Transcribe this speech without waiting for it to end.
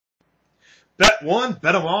Bet one,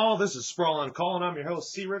 bet 'em all. This is Sprawl on Call, and I'm your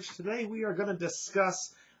host, C. Rich. Today we are going to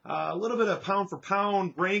discuss a little bit of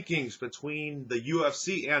pound-for-pound rankings between the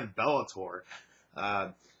UFC and Bellator.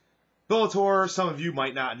 Bellator, some of you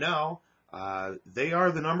might not know, they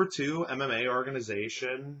are the number 2 MMA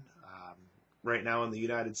organization right now in the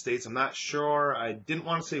United States. I'm not sure. I didn't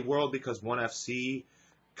want to say world because ONE FC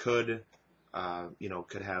could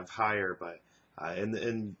have higher, but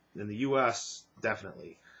in the U.S.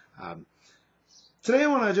 definitely. Today I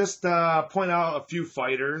want to just point out a few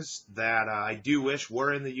fighters that I do wish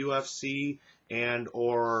were in the UFC and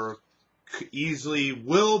or easily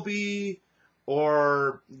will be,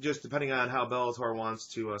 or just depending on how Bellator wants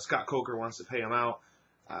to, Scott Coker wants to pay him out.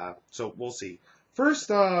 So we'll see.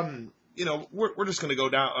 First, we're just going to go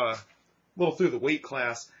down a little through the weight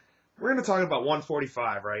class. We're going to talk about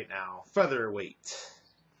 145 right now, featherweight.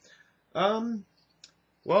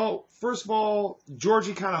 Well, first of all,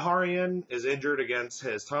 Georgie Kanaharian is injured against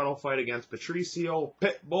his title fight against Patricio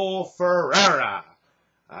Pitbull Ferreira.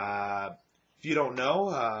 If you don't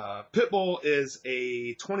know, Pitbull is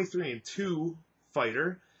a 23-2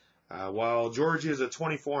 fighter, while Georgie is a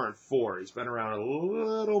 24-4. He's been around a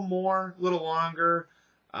little longer.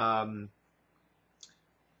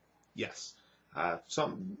 Yes. So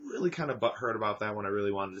I'm really kind of butthurt about that one. I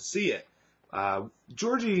really wanted to see it.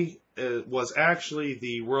 Georgie was actually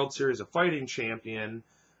the World Series of Fighting champion.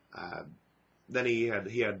 Then he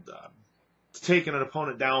had taken an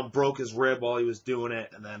opponent down, broke his rib while he was doing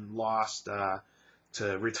it, and then lost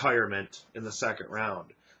to retirement in the second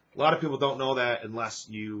round. A lot of people don't know that unless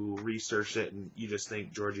you research it and you just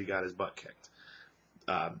think Georgie got his butt kicked.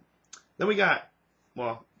 Then we got,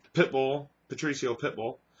 Pitbull, Patricio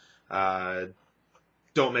Pitbull.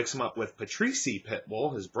 Don't mix him up with Patrici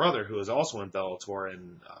Pitbull, his brother, who is also in Bellator,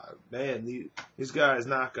 and man, these guys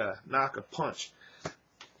knock a punch.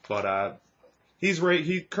 But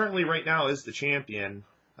he currently right now is the champion,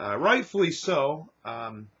 rightfully so.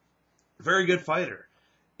 Very good fighter,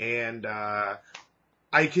 and I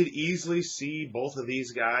could easily see both of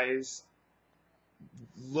these guys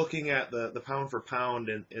looking at the pound for pound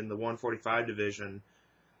in the 145 division.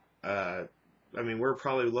 I mean, we're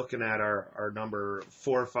probably looking at our number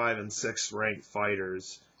 4, 5, and 6 ranked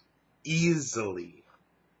fighters easily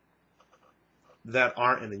that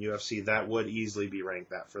aren't in the UFC that would easily be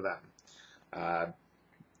ranked that for them.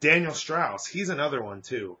 Daniel Strauss, he's another one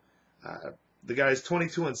too. The guy's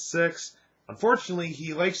 22-6. Unfortunately,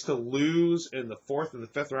 he likes to lose in the 4th and the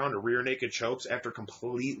 5th round to rear naked chokes after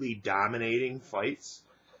completely dominating fights.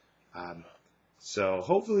 So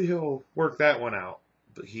hopefully he'll work that one out.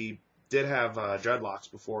 But he did have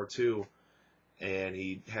dreadlocks before too, and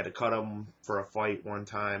he had to cut them for a fight one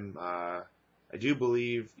time. I do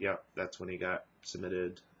believe, that's when he got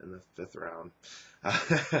submitted in the 5th round.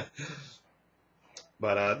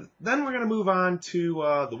 But then we're going to move on to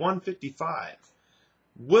the 155.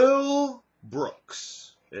 Will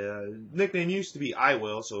Brooks. Nickname used to be I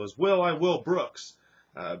Will, so it was Will I Will Brooks.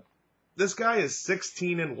 This guy is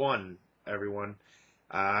 16-1, everyone.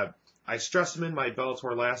 I stressed him in my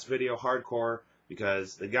Bellator last video, hardcore,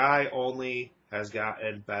 because the guy only has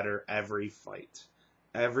gotten better every fight.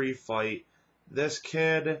 Every fight. This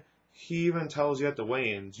kid, he even tells you at the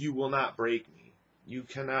weigh-ins, you will not break me. You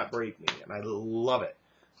cannot break me, and I love it.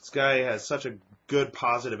 This guy has such a good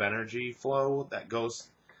positive energy flow that goes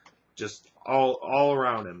just all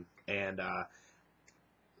around him, and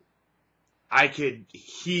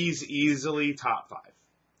he's easily top 5.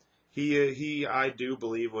 He, I do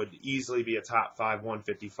believe, would easily be a top 5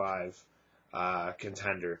 155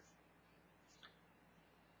 contender.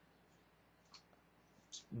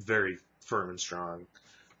 Very firm and strong.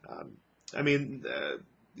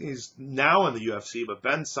 He's now in the UFC, but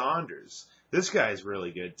Ben Saunders, this guy's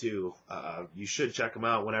really good too. You should check him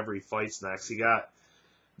out whenever he fights next.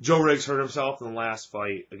 Joe Riggs hurt himself in the last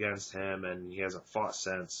fight against him, and he hasn't fought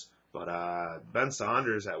since. But Ben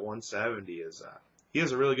Saunders at 170 he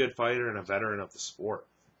is a really good fighter and a veteran of the sport.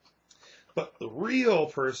 But the real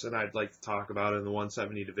person I'd like to talk about in the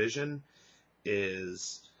 170 division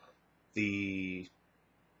is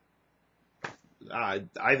I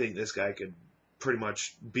think this guy could pretty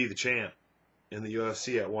much be the champ in the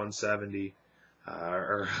UFC at 170,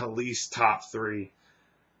 or at least top 3.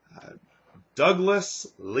 Douglas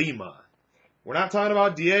Lima. We're not talking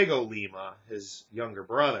about Diego Lima, his younger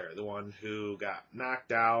brother, the one who got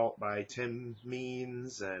knocked out by Tim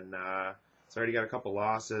Means, and he's already got a couple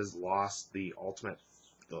losses. Lost the Ultimate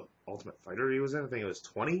Fighter he was in, I think it was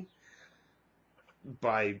 20,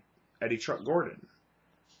 by Eddie Truck Gordon.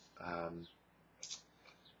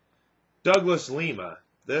 Douglas Lima,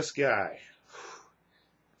 this guy,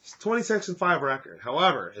 26-5 record.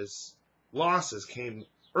 However, his losses came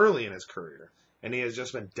early in his career, and he has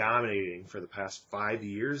just been dominating for the past 5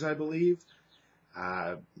 years, I believe.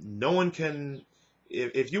 No one can...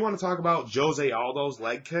 If you want to talk about Jose Aldo's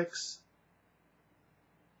leg kicks,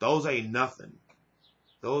 those ain't nothing.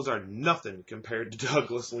 Those are nothing compared to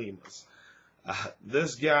Douglas Lima's.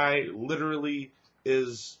 This guy literally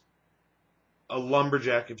is a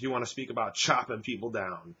lumberjack if you want to speak about chopping people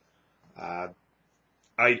down.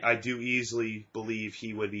 I do easily believe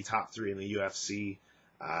he would be top 3 in the UFC.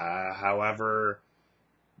 However,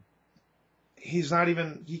 he can't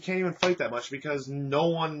even fight that much because no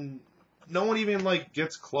one even like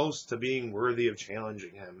gets close to being worthy of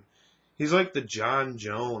challenging him. He's like the John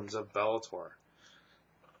Jones of Bellator.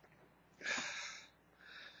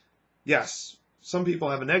 Yes, some people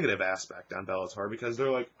have a negative aspect on Bellator because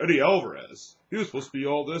they're like, Eddie Alvarez, he was supposed to be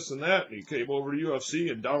all this and that, and he came over to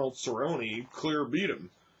UFC, and Donald Cerrone clear beat him.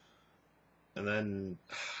 And then,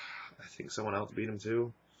 I think someone else beat him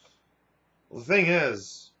too. Well, the thing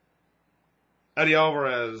is, Eddie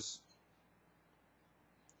Alvarez,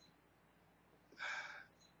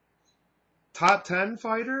 top 10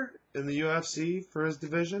 fighter in the UFC for his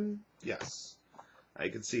division? Yes, I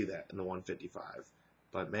can see that in the 155.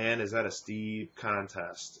 But, man, is that a steep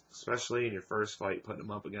contest, especially in your first fight, putting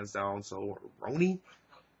him up against Donald Cerrone?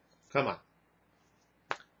 Come on.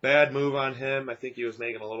 Bad move on him. I think he was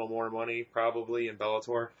making a little more money, probably, in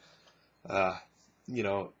Bellator.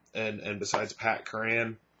 And besides Pat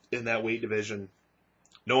Curran in that weight division,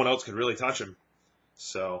 no one else could really touch him.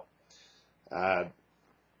 So,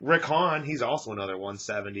 Rick Hahn, he's also another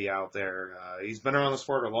 170 out there. He's been around the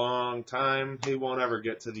sport a long time. He won't ever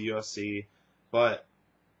get to the UFC. But...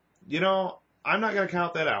 I'm not going to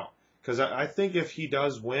count that out because I think if he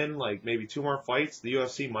does win, like, maybe 2 more fights, the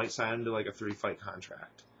UFC might sign him to, like, a 3-fight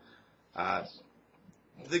contract.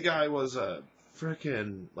 The guy was a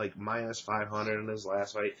freaking, like, minus 500 in his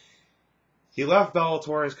last fight. He left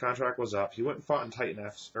Bellator. His contract was up. He went and fought in Titan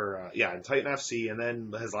FC, and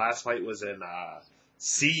then his last fight was in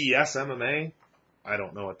CES MMA. I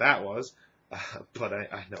don't know what that was, but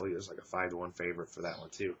I know he was, like, a 5-1 favorite for that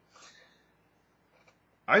one, too.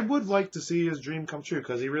 I would like to see his dream come true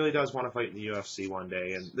because he really does want to fight in the UFC one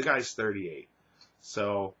day, and the guy's 38.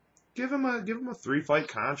 So give him a 3-fight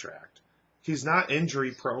contract. He's not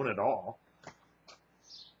injury prone at all,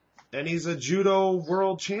 and he's a judo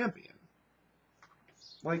world champion.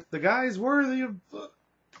 Like, the guy's worthy of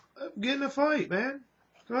getting a fight, man.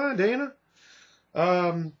 Come on, Dana.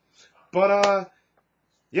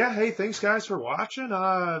 Yeah. Hey, thanks guys for watching.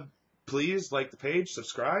 Please like the page,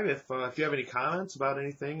 subscribe. If you have any comments about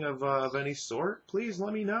anything of any sort, please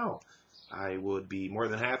let me know. I would be more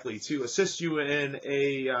than happy to assist you in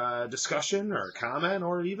a discussion or a comment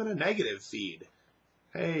or even a negative feed.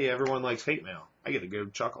 Hey, everyone likes hate mail. I get a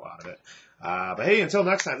good chuckle out of it. But hey, until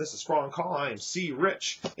next time, this is Sprawl and Call. I am C.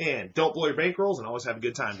 Rich, and don't blow your bankrolls, and always have a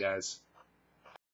good time, guys.